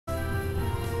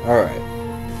Alright.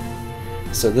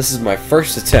 So this is my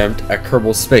first attempt at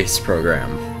Kerbal Space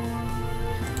Program.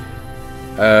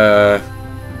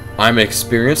 I'm an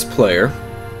experienced player.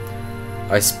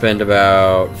 I spent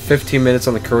about 15 minutes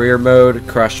on the career mode,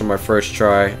 crashed on my first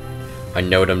try. I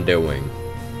know what I'm doing.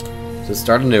 So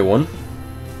start a new one.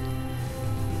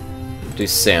 Do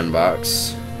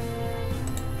sandbox.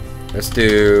 Let's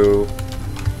do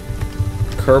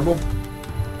Kerbal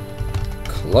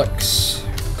Klux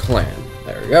Klan.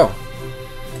 There we go.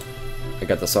 I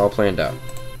got this all planned out.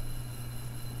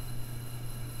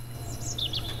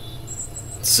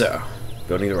 So,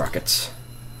 building the rockets.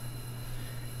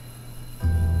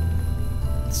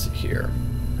 Let's see here.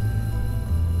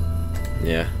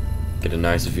 Yeah, get a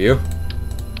nice view.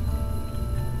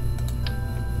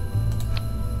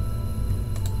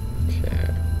 Okay.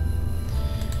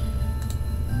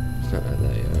 It's not like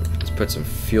that yet. Let's put some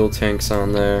fuel tanks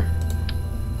on there.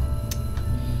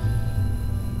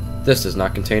 This does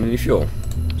not contain any fuel,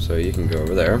 so you can go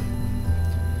over there.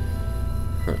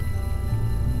 Huh.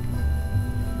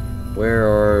 Where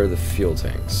are the fuel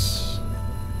tanks?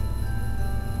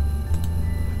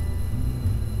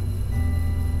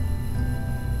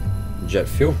 Jet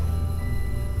fuel.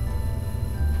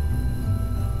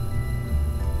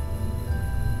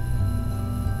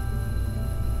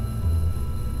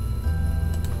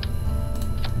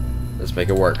 Let's make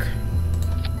it work.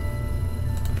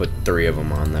 Put 3 of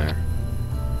them on there.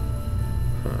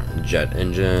 Jet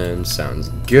engine sounds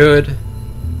good.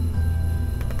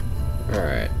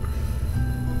 Alright.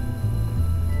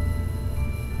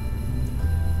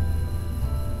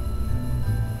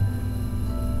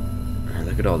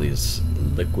 Look at all these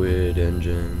liquid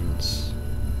engines.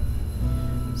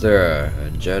 Is there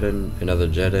another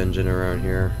jet engine around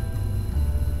here?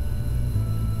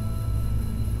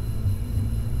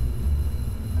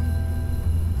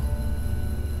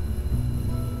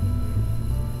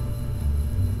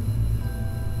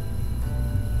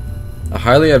 A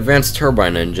highly advanced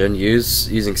turbine engine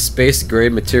using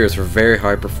space-grade materials for very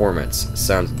high performance.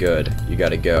 Sounds good. You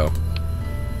gotta go.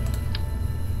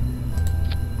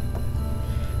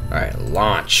 Alright,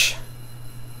 launch.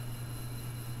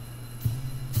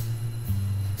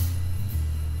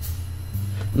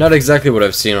 Not exactly what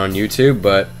I've seen on YouTube,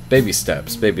 but baby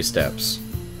steps, baby steps.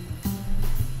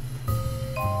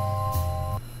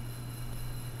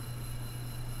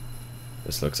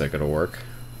 This looks like it'll work.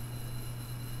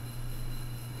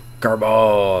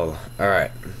 Kerbal!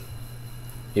 Alright.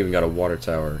 Even got a water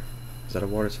tower. Is that a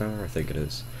water tower? I think it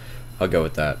is. I'll go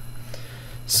with that.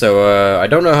 So, I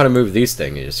don't know how to move these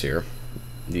things here.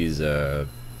 These, I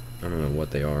don't know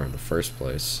what they are in the first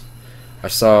place. I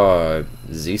saw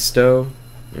Zisto.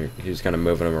 He was kind of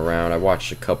moving them around. I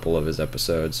watched a couple of his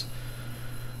episodes.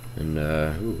 And,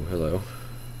 ooh, hello.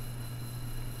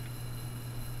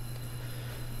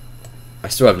 I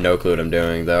still have no clue what I'm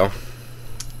doing, though.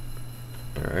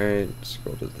 Alright,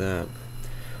 scroll to that.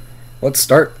 Let's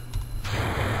start.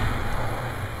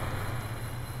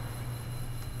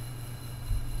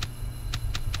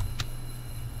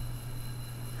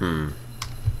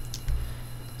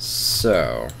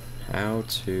 So, how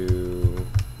to...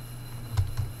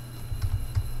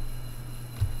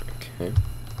 Okay.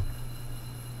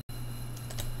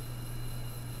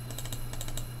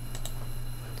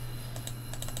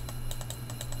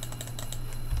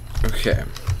 Okay.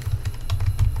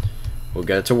 We'll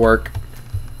get it to work.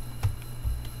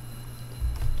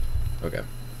 Okay.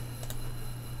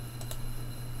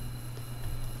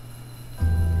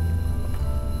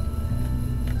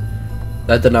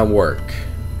 That did not work.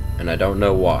 And I don't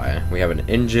know why. We have an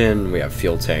engine, we have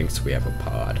fuel tanks, we have a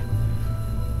pod.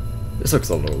 This looks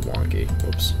a little wonky.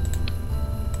 Whoops.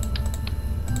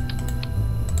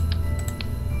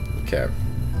 Okay.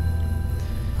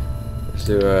 Let's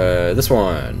do this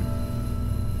one.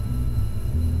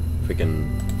 If we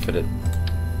can fit it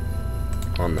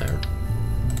on there.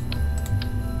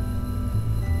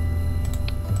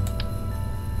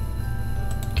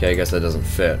 Okay, I guess that doesn't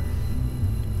fit.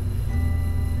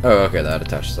 Oh, okay, that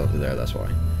attaches onto there, that's why.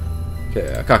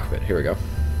 Okay, cockpit, here we go.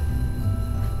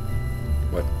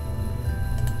 What?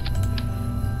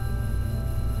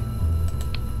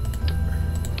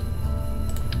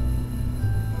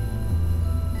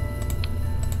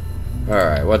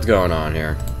 Alright, what's going on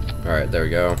here? Alright, there we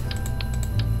go.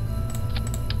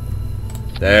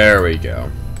 There we go.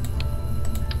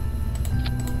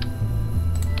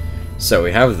 So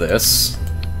we have this.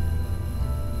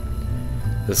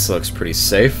 This looks pretty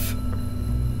safe.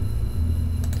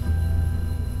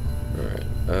 Alright,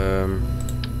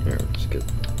 here, let's get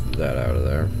that out of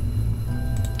there.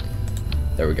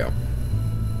 There we go.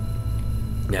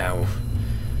 Now,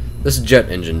 This jet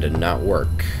engine did not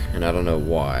work, and I don't know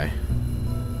why.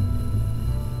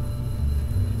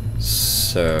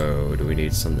 So, do we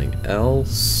need something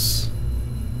else?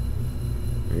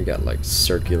 We got like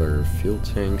circular fuel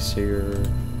tanks here.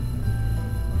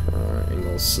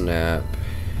 Angle snap.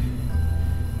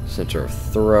 Center of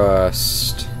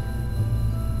thrust.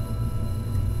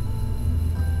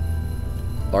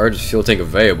 Largest fuel tank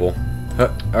available.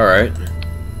 Huh, alright.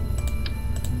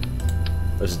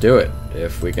 Let's do it,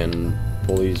 if we can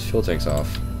pull these fuel tanks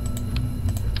off.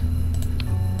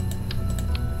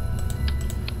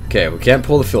 Okay, we can't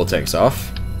pull the fuel tanks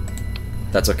off.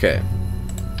 That's okay.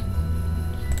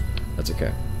 That's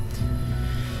okay.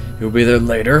 He'll be there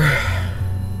later.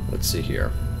 Let's see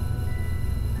here.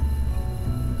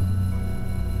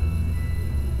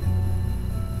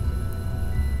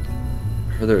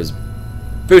 Here there's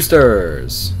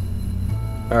boosters!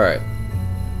 Alright.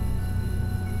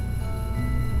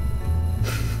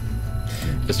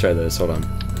 Let's try this, hold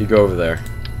on. You go over there.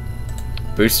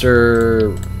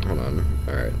 Booster... Hold on,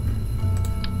 alright.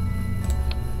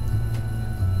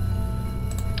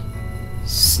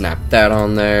 Snap that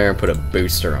on there, put a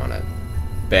booster on it.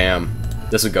 Bam.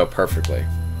 This would go perfectly.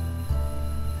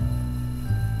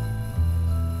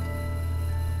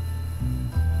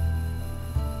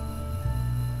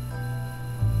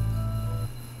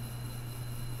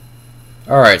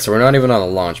 Alright, so we're not even on a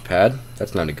launch pad.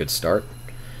 That's not a good start.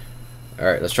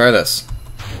 Alright, let's try this.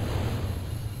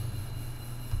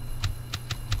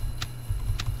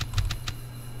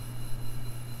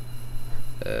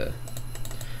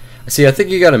 See, I think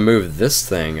you gotta move this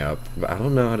thing up, but I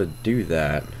don't know how to do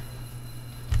that.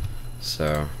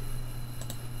 So...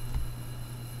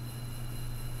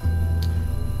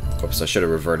 Oops, I should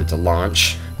have reverted to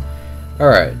launch.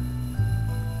 Alright.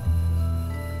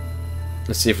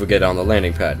 Let's see if we get on the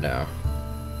landing pad now.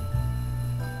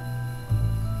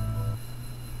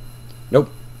 Nope.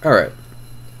 Alright.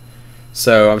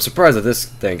 So, I'm surprised that this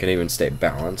thing can even stay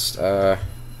balanced.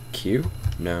 Q?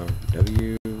 No.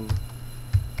 W?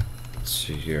 Let's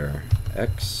see here.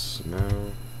 X?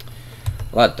 No.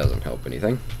 Well, that doesn't help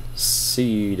anything.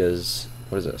 C does...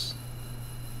 What is this?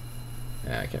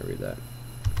 I can't read that.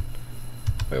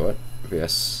 Wait, what?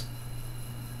 Yes.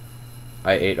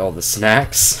 I ate all the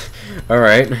snacks.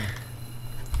 Alright.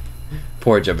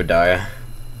 Poor Jebediah.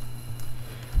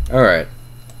 Alright.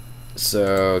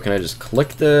 So, can I just click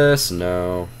this?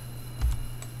 No.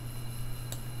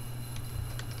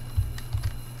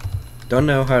 Don't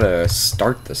know how to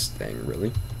start this thing,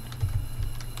 really.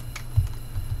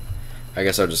 I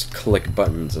guess I'll just click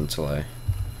buttons until I...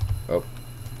 Oh.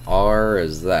 R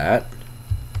is that.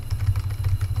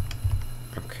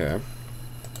 Okay.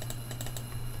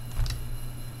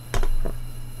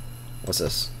 What's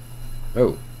this?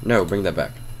 Oh, no, bring that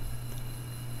back.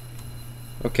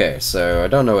 Okay, so I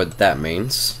don't know what that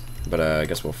means, but I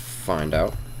guess we'll find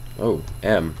out. Oh,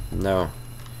 M. No.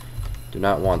 Do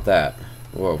not want that.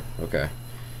 Whoa, okay.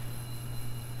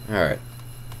 Alright.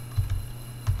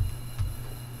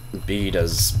 B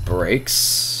does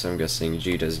brakes. I'm guessing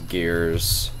G does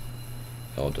gears.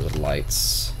 L does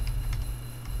lights.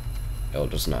 L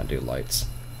does not do lights.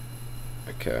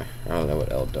 Okay, I don't know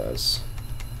what L does.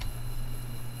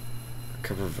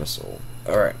 Cover vessel.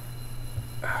 Alright.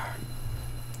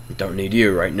 Don't need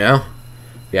you right now.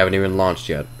 We haven't even launched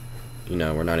yet. You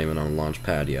know, we're not even on launch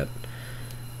pad yet.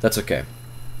 That's okay.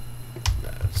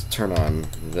 Let's turn on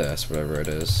this, whatever it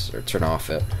is, or turn off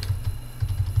it.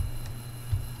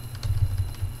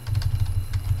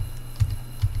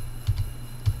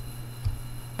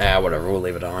 Whatever, we'll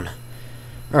leave it on.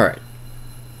 Alright.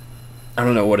 I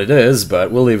don't know what it is, but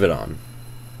we'll leave it on.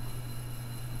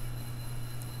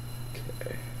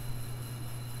 Okay.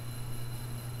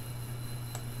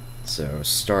 So,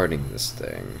 starting this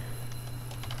thing.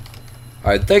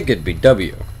 I'd think it'd be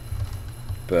W,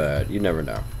 but you never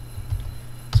know.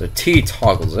 So T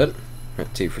toggles it.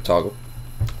 T for toggle.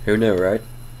 Who knew, right?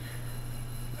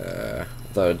 I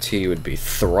thought a T would be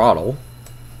throttle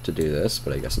to do this,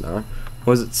 but I guess not.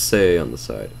 What does it say on the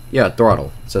side? Yeah,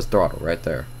 throttle. It says throttle right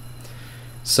there.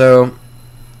 So,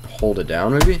 hold it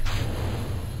down maybe?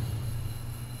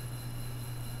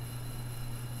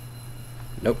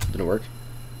 Nope, didn't work.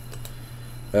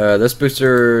 This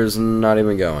booster is not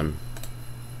even going.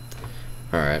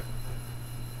 Alright.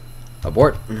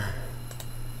 Abort.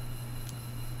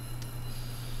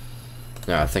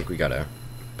 Now I think we gotta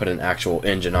put an actual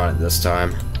engine on it this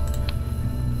time.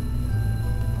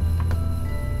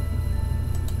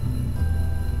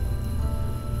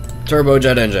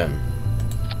 Turbojet engine.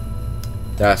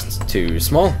 That's too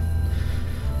small.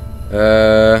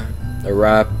 A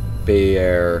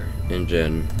Rapier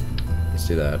engine. Let's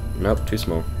do that. Nope, too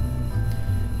small.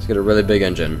 Let's get a really big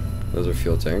engine. Those are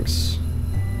fuel tanks.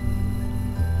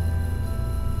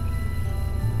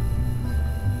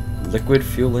 Liquid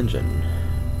fuel engine.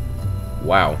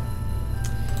 Wow.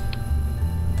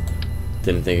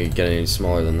 Didn't think it'd get any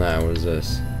smaller than that. What is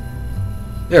this?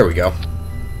 There we go.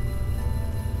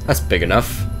 That's big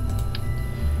enough.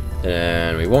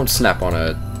 And we won't snap on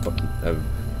a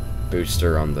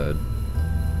booster on the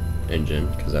engine,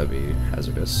 because that'd be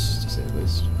hazardous, to say the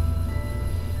least.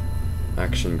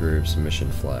 Action groups, mission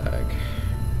flag.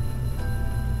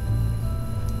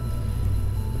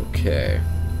 Okay.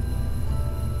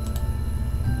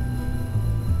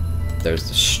 There's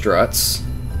the struts.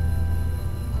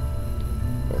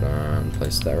 Hold on,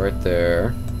 place that right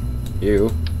there.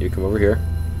 You come over here.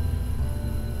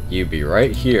 You be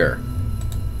right here.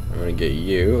 I'm gonna get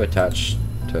you attached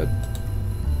to...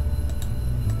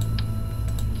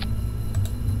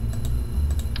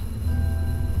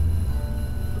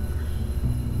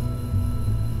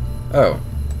 Oh,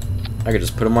 I could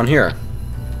just put them on here.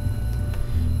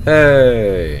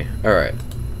 Hey! Alright.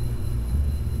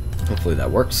 Hopefully that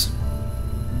works.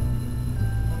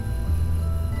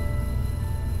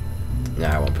 Nah,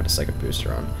 I won't put a second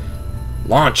booster on.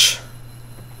 Launch!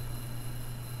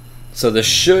 So this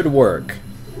should work.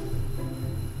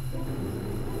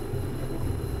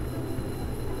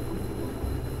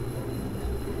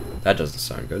 That doesn't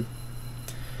sound good.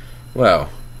 Well,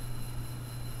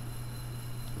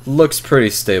 looks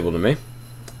pretty stable to me.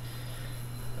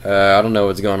 I don't know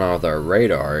what's going on with our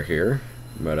radar here,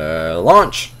 but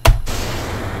launch!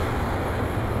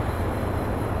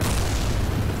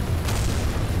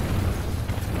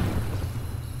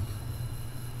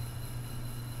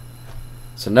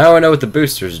 So now I know what the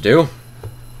boosters do.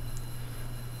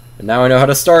 And now I know how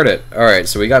to start it. Alright,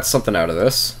 so we got something out of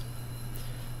this.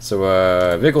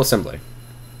 So, vehicle assembly.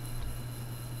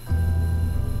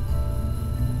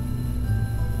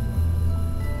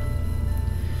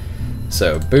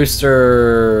 So,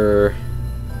 booster...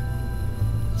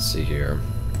 Let's see here.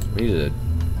 We need to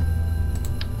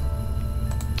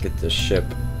get this ship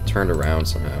turned around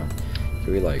somehow.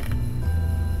 Can we, like,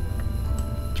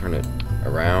 turn it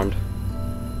around?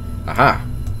 Aha!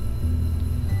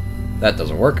 That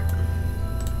doesn't work.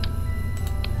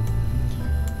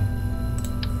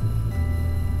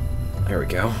 There we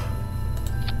go.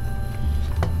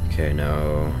 Okay,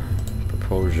 now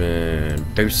propulsion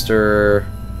booster.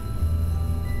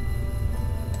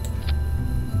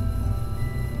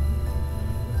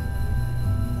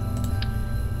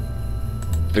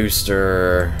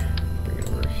 Booster. Bring it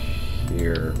over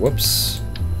here. Whoops.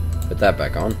 Put that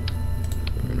back on.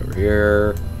 Bring it over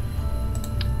here.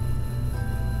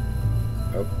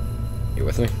 Oh, you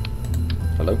with me?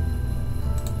 Hello?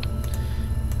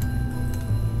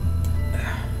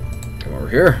 Come over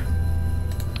here.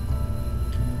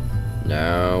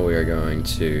 Now we are going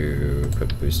to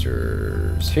put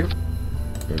boosters here.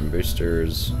 And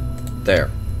boosters there.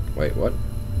 Wait, what?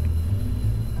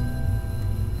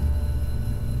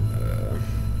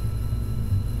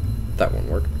 That won't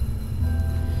work.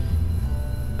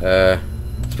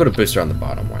 Let's put a booster on the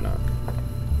bottom, why not?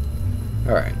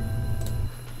 Alright.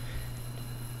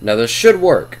 Now this should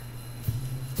work.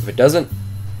 If it doesn't,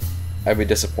 I'd be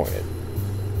disappointed.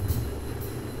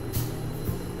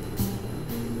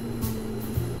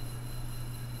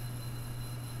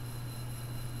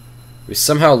 We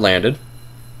somehow landed.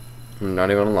 I'm not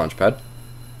even on a launch pad.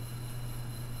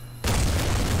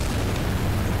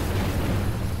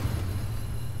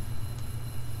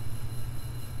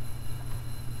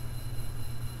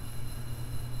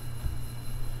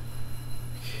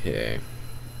 Okay.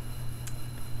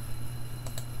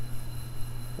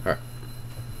 Alright.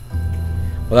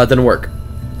 Well, that didn't work.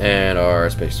 And our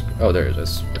space... Oh, there it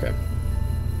is. Okay.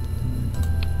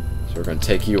 So we're going to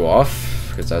take you off,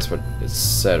 because that's what it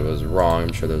said was wrong.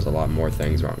 I'm sure there's a lot more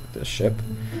things wrong with this ship.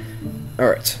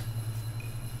 Alright.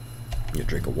 Get a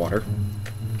drink of water.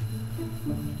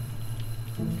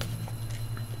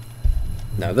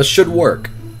 Now, this should work.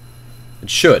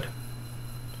 It should.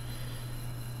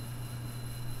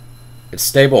 It's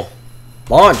stable.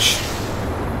 Launch!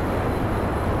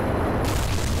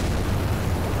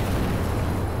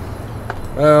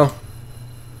 Well,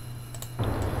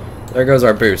 there goes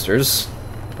our boosters.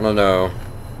 I don't know.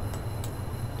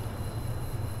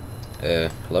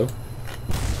 Hello?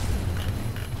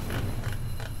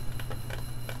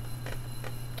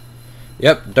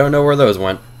 Yep, don't know where those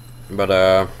went. But,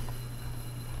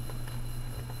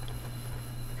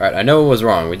 alright, I know it was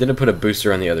wrong. We didn't put a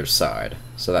booster on the other side.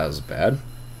 So that was bad.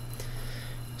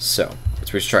 So, let's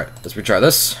retry it. Let's retry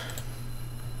this.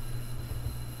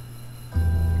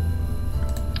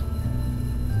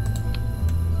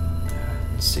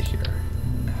 Let's see here.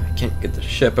 I can't get the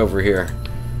ship over here.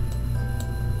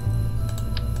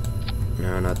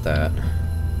 No, not that.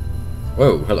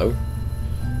 Whoa, hello.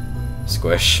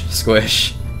 Squish,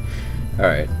 squish.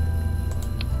 Alright.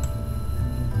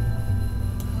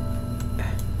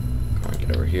 Come on,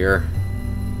 get over here.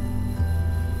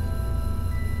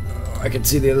 Oh, I can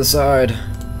see the other side.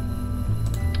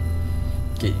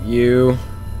 Get you.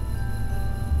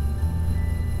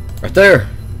 Right there!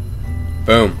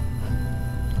 Boom.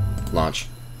 Launch.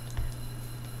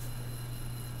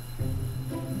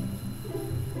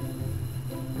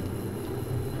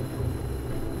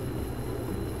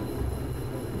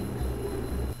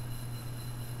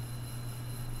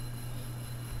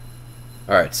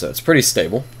 Alright, so it's pretty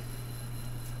stable.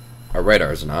 Our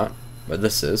radar's not, but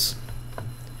this is.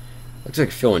 Looks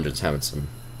like fuel engine's having some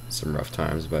rough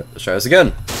times, but let's try this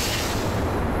again.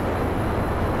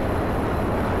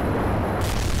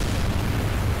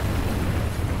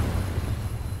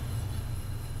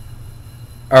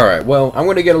 Alright, well, I'm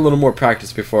going to get a little more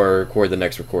practice before I record the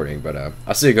next recording, but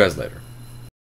I'll see you guys later.